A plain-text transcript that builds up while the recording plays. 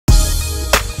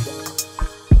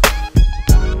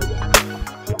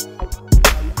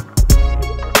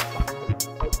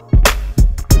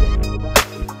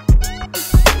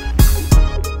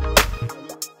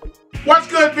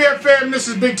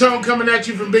is Big Tone coming at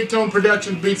you from Big Tone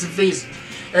Productions, Beats and Feasts.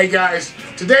 Hey guys,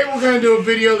 today we're going to do a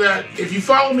video that, if you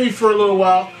follow me for a little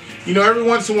while, you know every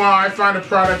once in a while I find a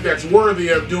product that's worthy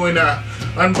of doing a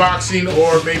unboxing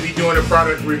or maybe doing a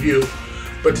product review.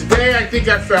 But today I think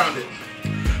I found it.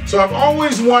 So I've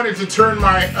always wanted to turn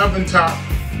my oven top,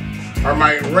 or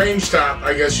my range top,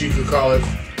 I guess you could call it,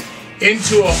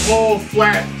 into a whole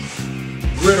flat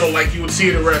griddle like you would see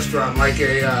at a restaurant, like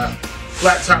a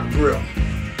flat top grill.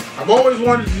 I've always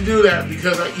wanted to do that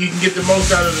because you can get the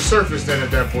most out of the surface then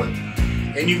at that point,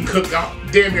 and you can cook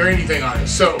damn near anything on it.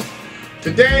 So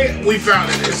today we found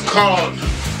it. It's called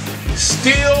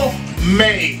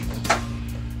Steelmade,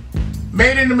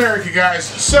 made in America, guys.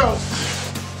 So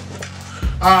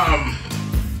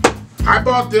I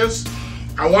bought this.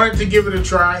 I wanted to give it a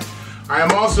try. I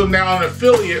am also now an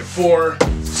affiliate for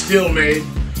Steelmade.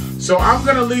 So I'm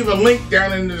going to leave a link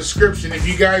down in the description. If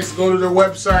you guys go to their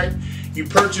website, you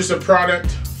purchase a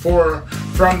product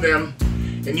from them,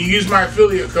 and you use my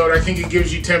affiliate code, I think it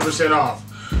gives you 10% off.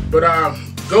 But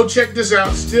go check this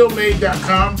out,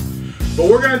 steelmade.com. But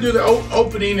we're going to do the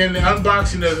opening and the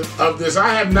unboxing of this.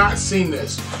 I have not seen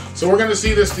this. So we're going to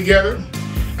see this together.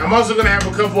 I'm also going to have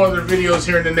a couple other videos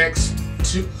here in the next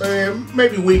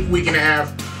maybe week and a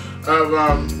half of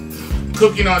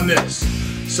cooking on this.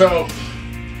 So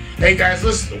hey guys,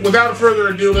 without further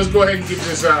ado, let's go ahead and get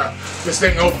this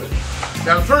thing open.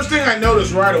 Now the first thing I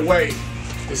noticed right away,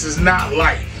 this is not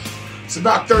light. It's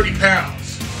about 30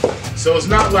 pounds. So it's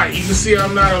not light. You can see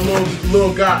I'm not a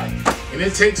little guy. And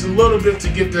it takes a little bit to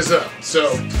get this up.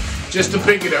 So just to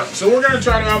pick it up. So we're going to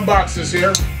try to unbox this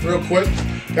here real quick.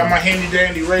 Got my handy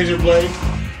dandy razor blade.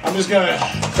 I'm just going to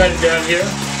cut it down here.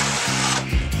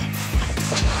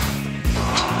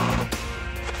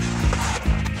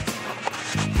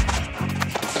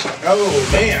 Oh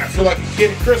man, I feel like a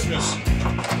kid at Christmas.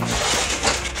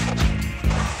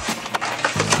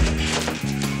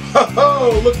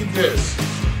 Oh, look at this.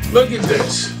 Look at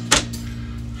this.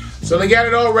 So they got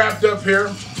it all wrapped up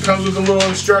here. Comes with the little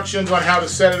instructions on how to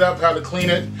set it up, how to clean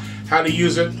it, how to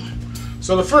use it.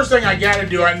 So the first thing I got to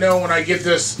do, I know when I get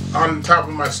this on top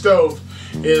of my stove,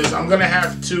 is I'm going to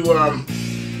have to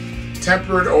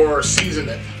temper it or season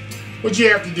it. Which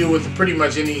you have to do with pretty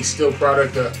much any steel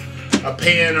product. A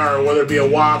pan, or whether it be a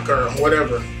wok or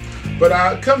whatever. But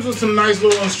it comes with some nice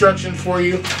little instructions for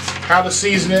you, how to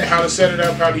season it, how to set it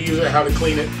up, how to use it, how to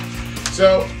clean it.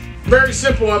 So very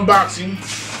simple unboxing.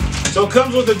 So it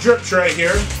comes with a drip tray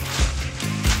here.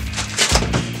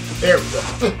 There we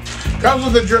go. Comes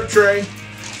with a drip tray.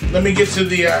 Let me get to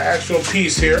the actual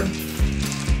piece here.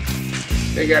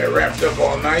 They got it wrapped up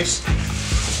all nice.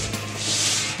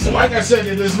 So like I said,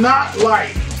 it is not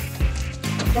light.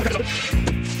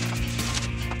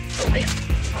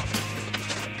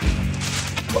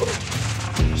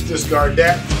 Let's discard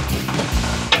that.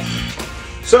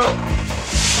 So,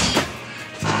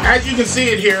 as you can see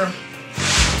it here,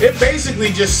 it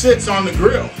basically just sits on the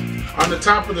grill, on the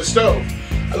top of the stove.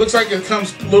 It looks like it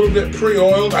comes a little bit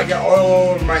pre-oiled. I got oil all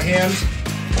over my hands.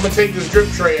 I'm going to take this drip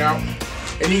tray out,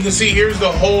 and you can see here's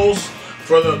the holes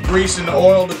for the grease and the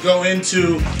oil to go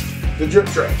into the drip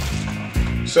tray.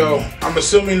 So, I'm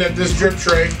assuming that this drip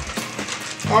tray,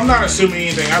 I'm not assuming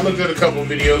anything. I looked at a couple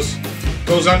videos.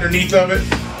 Goes underneath of it.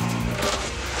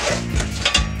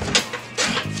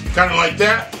 Kind of like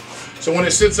that. So when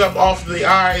it sits up off the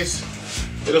eyes,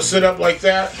 it'll sit up like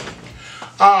that.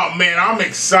 Oh man, I'm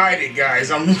excited,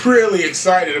 guys. I'm really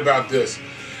excited about this.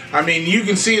 I mean, you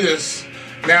can see this.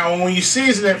 Now, when you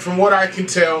season it, from what I can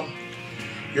tell,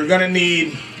 you're going to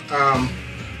need,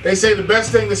 they say the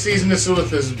best thing to season this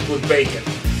with is with bacon.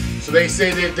 So they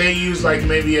say that they use like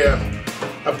maybe a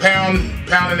pound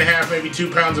and a half, maybe 2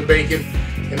 pounds of bacon,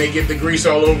 and they get the grease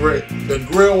all over it. The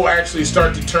grill will actually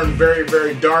start to turn very,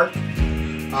 very dark,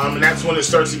 and that's when it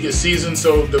starts to get seasoned.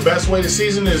 So the best way to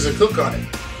season it is to cook on it.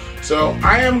 So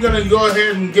I am going to go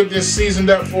ahead and get this seasoned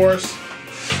up for us.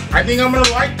 I think I'm going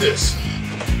to like this.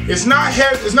 It's not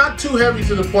heavy. It's not too heavy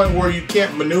to the point where you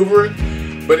can't maneuver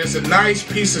it, but it's a nice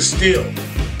piece of steel,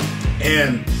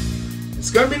 and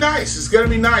it's going to be nice. It's going to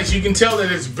be nice. You can tell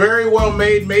that it's very well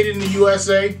made in the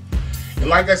USA. And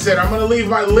like I said, I'm going to leave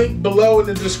my link below in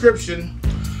the description.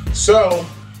 So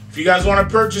if you guys want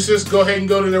to purchase this, go ahead and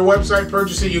go to their website,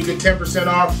 purchase it. You'll get 10%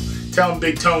 off. Tell them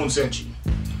Big Tone sent you.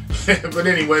 But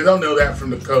anyway, they'll know that from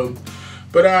the code.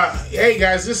 But hey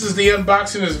guys, this is the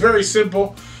unboxing. It's very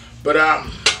simple, but I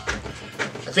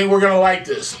think we're going to like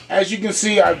this. As you can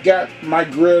see, I've got my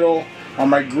griddle, or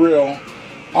my grill,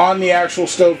 on the actual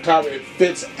stove top. It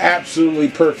fits absolutely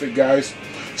perfect, guys.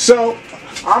 So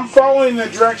I'm following the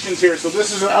directions here. So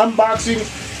this is an unboxing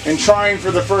and trying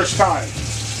for the first time.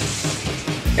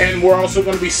 and we're also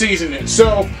going to be seasoning it.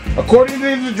 So according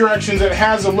to the directions, it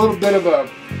has a little bit of a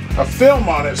film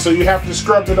on it, so you have to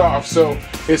scrub it off. So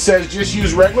it says just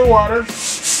use regular water and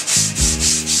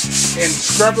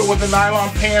scrub it with a nylon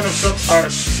pan of some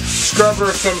scrubber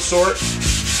of some sort.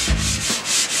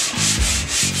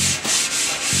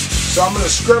 So I'm going to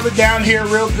scrub it down here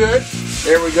real good.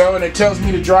 There we go, and it tells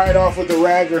me to dry it off with a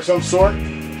rag or some sort.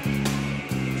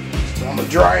 So I'm going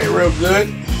to dry it real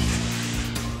good.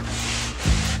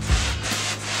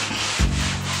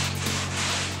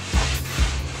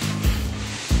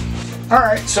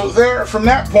 Alright, so there, from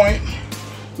that point,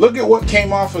 look at what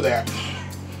came off of that.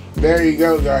 There you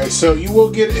go, guys. So you will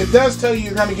get, it does tell you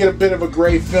you're going to get a bit of a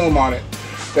gray film on it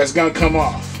that's going to come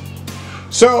off.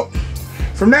 So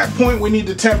from that point, we need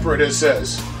to temper it, it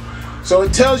says. So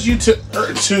it tells you to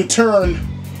turn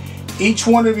each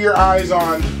one of your eyes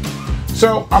on.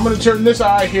 So I'm going to turn this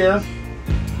eye here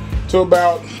to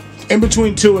about in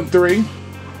between 2 and 3.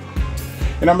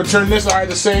 And I'm going to turn this eye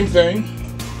the same thing.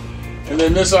 And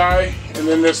then this eye, and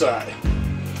then this eye.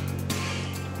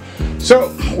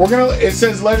 So we're gonna, it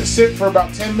says let it sit for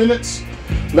about 10 minutes.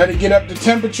 Let it get up to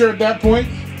temperature at that point.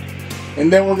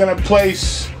 And then we're gonna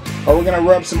place, or we're gonna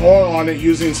rub some oil on it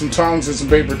using some tongs and some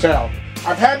paper towel.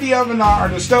 I've had the oven on,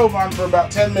 or the stove on, for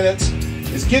about 10 minutes.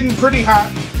 It's getting pretty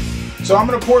hot. So I'm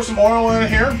gonna pour some oil in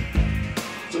here.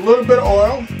 It's a little bit of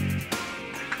oil.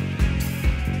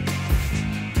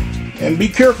 And be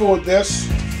careful with this.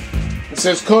 It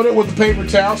says coat it with the paper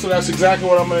towel, so that's exactly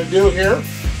what I'm going to do here.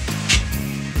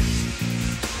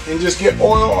 And just get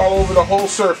oil all over the whole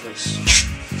surface.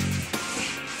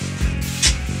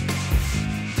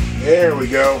 There we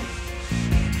go.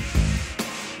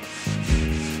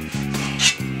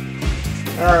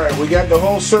 Alright, we got the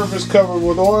whole surface covered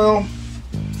with oil.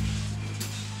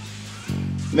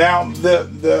 Now,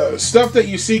 the stuff that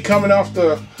you see coming off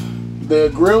the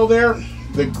grill there,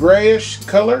 the grayish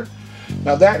color,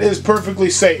 now that is perfectly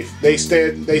safe. They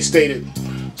stated.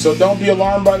 So don't be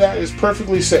alarmed by that. It's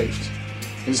perfectly safe.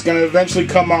 It's going to eventually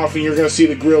come off and you're going to see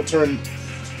the grill turn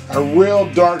a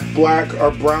real dark black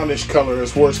or brownish color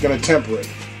is where it's going to temper it.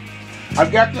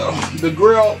 I've got the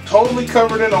grill totally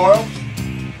covered in oil.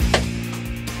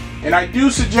 And I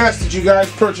do suggest that you guys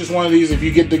purchase one of these if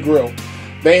you get the grill.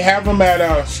 They have them at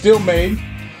Steelmade.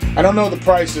 I don't know the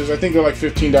prices. I think they're like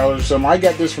 $15 or something. I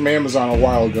got this from Amazon a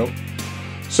while ago.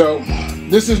 So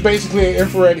this is basically an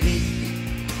infrared heat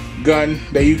gun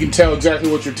that you can tell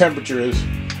exactly what your temperature is.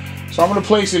 So I'm going to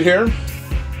place it here.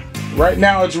 Right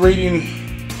now it's reading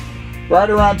right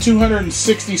around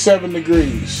 267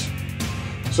 degrees.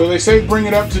 So they say bring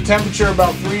it up to temperature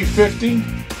about 350.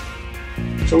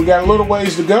 So we got a little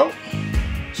ways to go.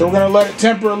 So we're going to let it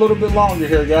temper a little bit longer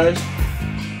here, guys.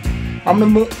 I'm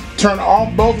going to turn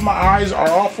both of my eyes, or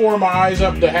all 4 of my eyes,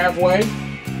 up to halfway.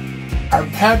 I've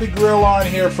had the grill on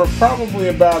here for probably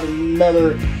about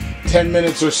another 10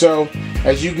 minutes or so.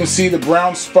 As you can see, the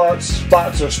brown spots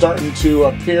are starting to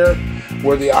appear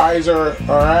where the eyes are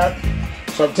at.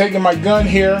 So I'm taking my gun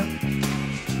here,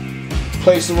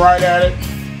 placing right at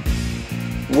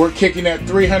it. We're kicking at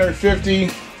 350,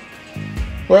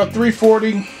 well,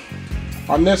 340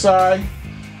 on this eye.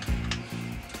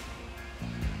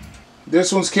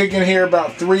 This one's kicking here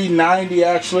about 390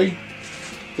 actually.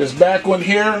 This back one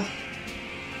here,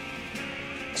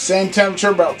 same temperature,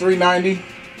 about 390.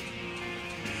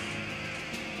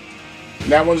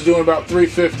 And that one's doing about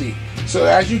 350. So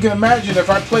as you can imagine, if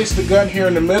I place the gun here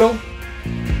in the middle,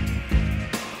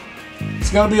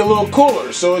 it's going to be a little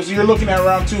cooler. So as you're looking at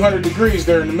around 200 degrees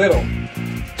there in the middle.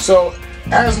 So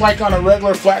as like on a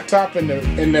regular flat top in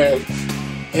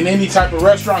any type of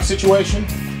restaurant situation,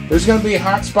 there's going to be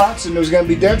hot spots and there's going to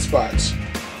be dead spots.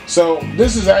 So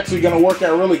this is actually going to work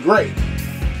out really great.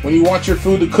 When you want your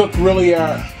food to cook really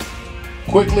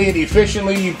quickly and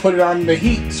efficiently, you put it on the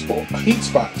heat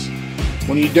spots.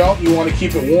 When you don't, you want to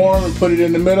keep it warm and put it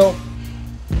in the middle,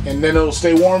 and then it'll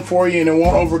stay warm for you and it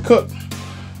won't overcook.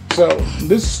 So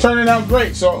this is turning out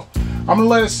great. So I'm going to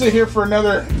let it sit here for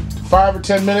another 5 or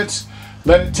 10 minutes,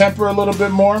 let it temper a little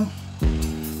bit more.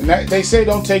 And they say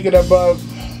don't take it above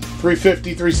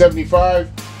 350,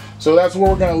 375. So that's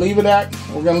where we're going to leave it at.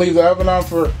 We're going to leave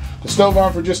the stove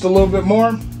on for just a little bit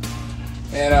more.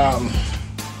 And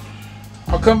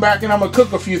I'll come back and I'm going to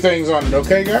cook a few things on it,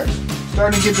 okay guys?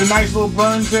 Starting to get the nice little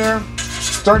burns there.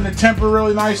 Starting to temper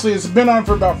really nicely. It's been on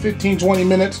for about 15-20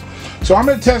 minutes. So I'm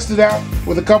going to test it out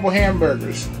with a couple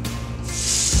hamburgers.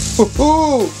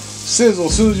 Woohoo! Sizzle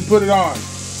as soon as you put it on.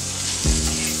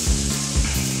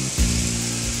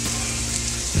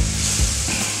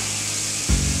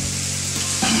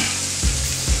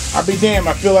 I'll be damned,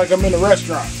 I feel like I'm in a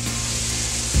restaurant.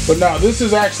 But no, this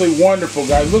is actually wonderful,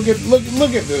 guys. Look at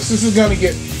this. This is gonna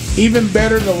get even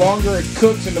better the longer it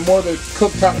cooks and the more the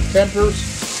cooktop tempers.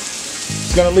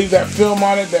 It's gonna leave that film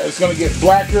on it. That it's gonna get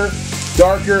blacker,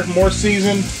 darker, more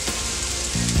seasoned.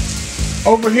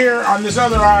 Over here on this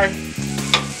other eye,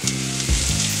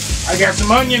 I got some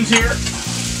onions here.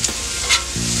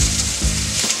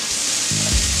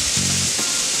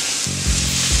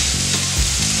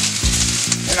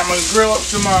 And I'm gonna grill up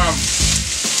some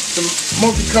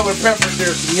multicolored peppers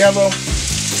here. Some yellow,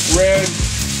 red.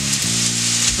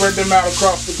 Spread them out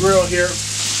across the grill here.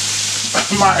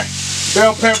 My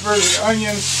bell peppers and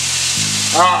onions.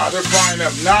 Ah, they're frying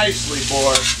up nicely,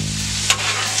 boy.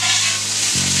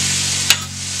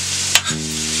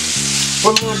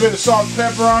 Put a little bit of salt and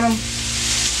pepper on them.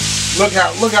 Look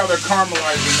how they're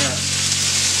caramelizing there.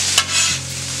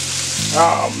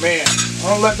 Oh man,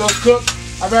 I'm gonna let those cook.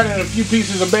 I've added a few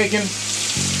pieces of bacon,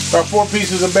 about 4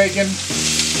 pieces of bacon,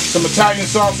 some Italian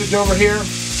sausage over here,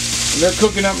 and they're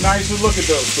cooking up nicely. Look at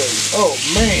those things. Oh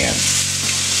man.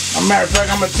 As a matter of fact,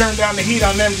 I'm gonna turn down the heat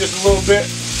on them just a little bit.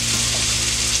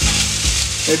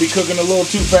 Maybe cooking a little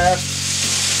too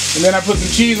fast. And then I put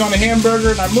some cheese on the hamburger,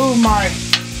 and I move my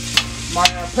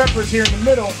peppers here in the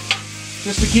middle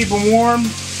just to keep them warm,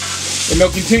 and they'll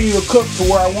continue to cook to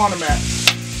where I want them at.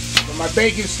 But my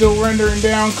bacon's still rendering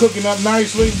down, cooking up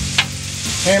nicely.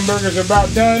 Hamburgers are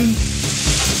about done.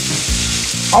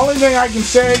 Only thing I can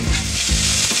say,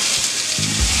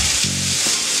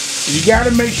 you got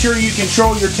to make sure you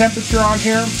control your temperature on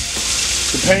here,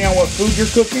 depending on what food you're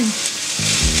cooking.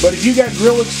 But if you got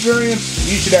grill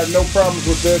experience, you should have no problems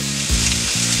with this.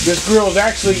 This grill is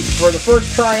actually, for the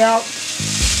first try out,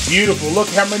 beautiful. Look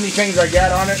how many things I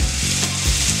got on it.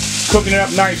 Cooking it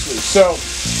up nicely. So,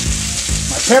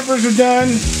 my peppers are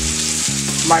done.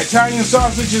 My Italian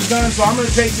sausage is done. So I'm going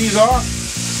to take these off.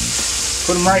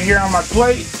 Put them right here on my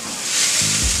plate.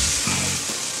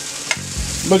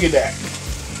 Look at that.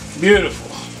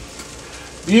 Beautiful.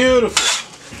 Beautiful.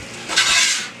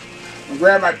 I'll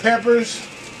grab my peppers.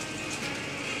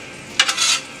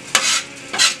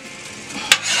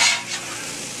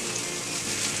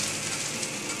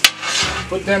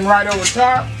 Put them right over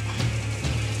top,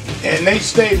 and they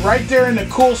stay right there in the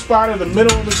cool spot of the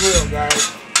middle of the grill,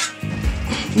 guys.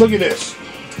 Look at this.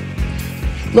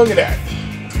 Look at that.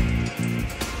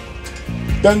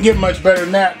 Doesn't get much better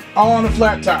than that. All on a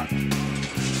flat top.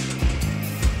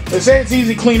 They say it's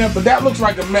easy to clean up, but that looks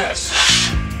like a mess.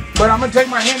 But I'm gonna take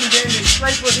my handy dandy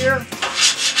scraper here.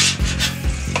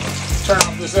 Turn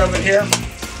off this oven here.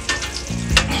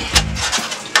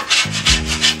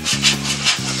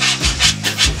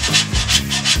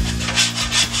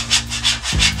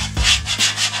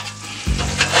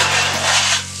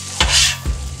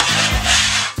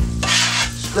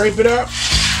 Scrape it up.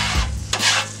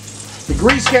 The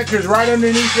grease catcher's right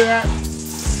underneath of that.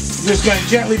 I'm just going to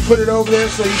gently put it over there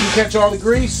so you can catch all the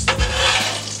grease.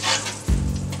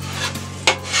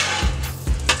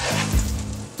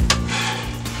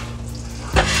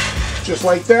 Just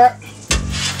like that.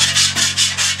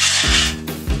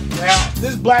 Now,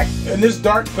 this black and this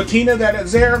dark patina that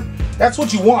is there, that's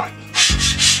what you want.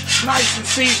 Nice and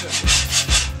seasoned.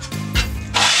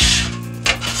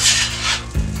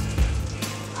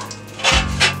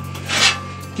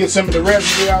 Get some of the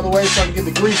residue out of the way so I can get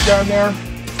the grease down there.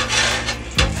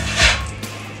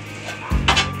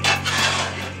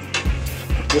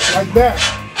 Just like that.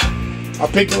 I'll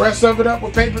pick the rest of it up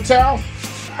with paper towel.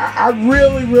 I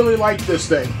really, really like this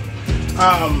thing.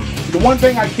 The one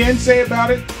thing I can say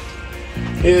about it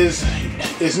is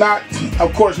it's not,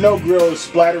 of course, no grill is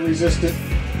splatter resistant,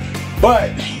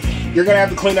 but you're going to have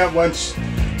to clean up once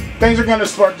things are going to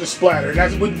start to splatter. And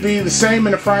that would be the same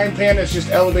in a frying pan. It's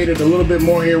just elevated a little bit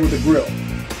more here with the grill.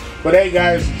 But hey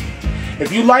guys,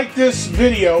 if you like this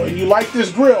video and you like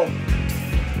this grill,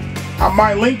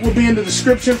 my link will be in the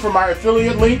description for my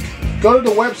affiliate link. Go to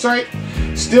the website,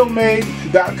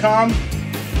 steelmade.com,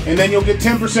 and then you'll get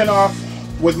 10% off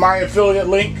with my affiliate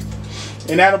link.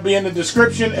 And that'll be in the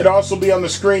description. It'll also be on the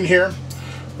screen here.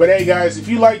 But hey guys, if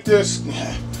you like this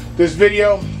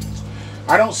video,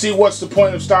 I don't see what's the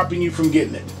point of stopping you from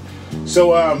getting it.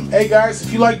 So, hey guys,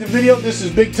 if you like the video, this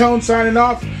is Big Tone signing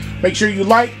off. Make sure you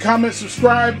like, comment,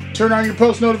 subscribe, turn on your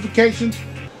post notifications.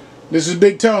 This is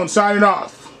Big Tone signing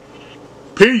off.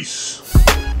 Peace.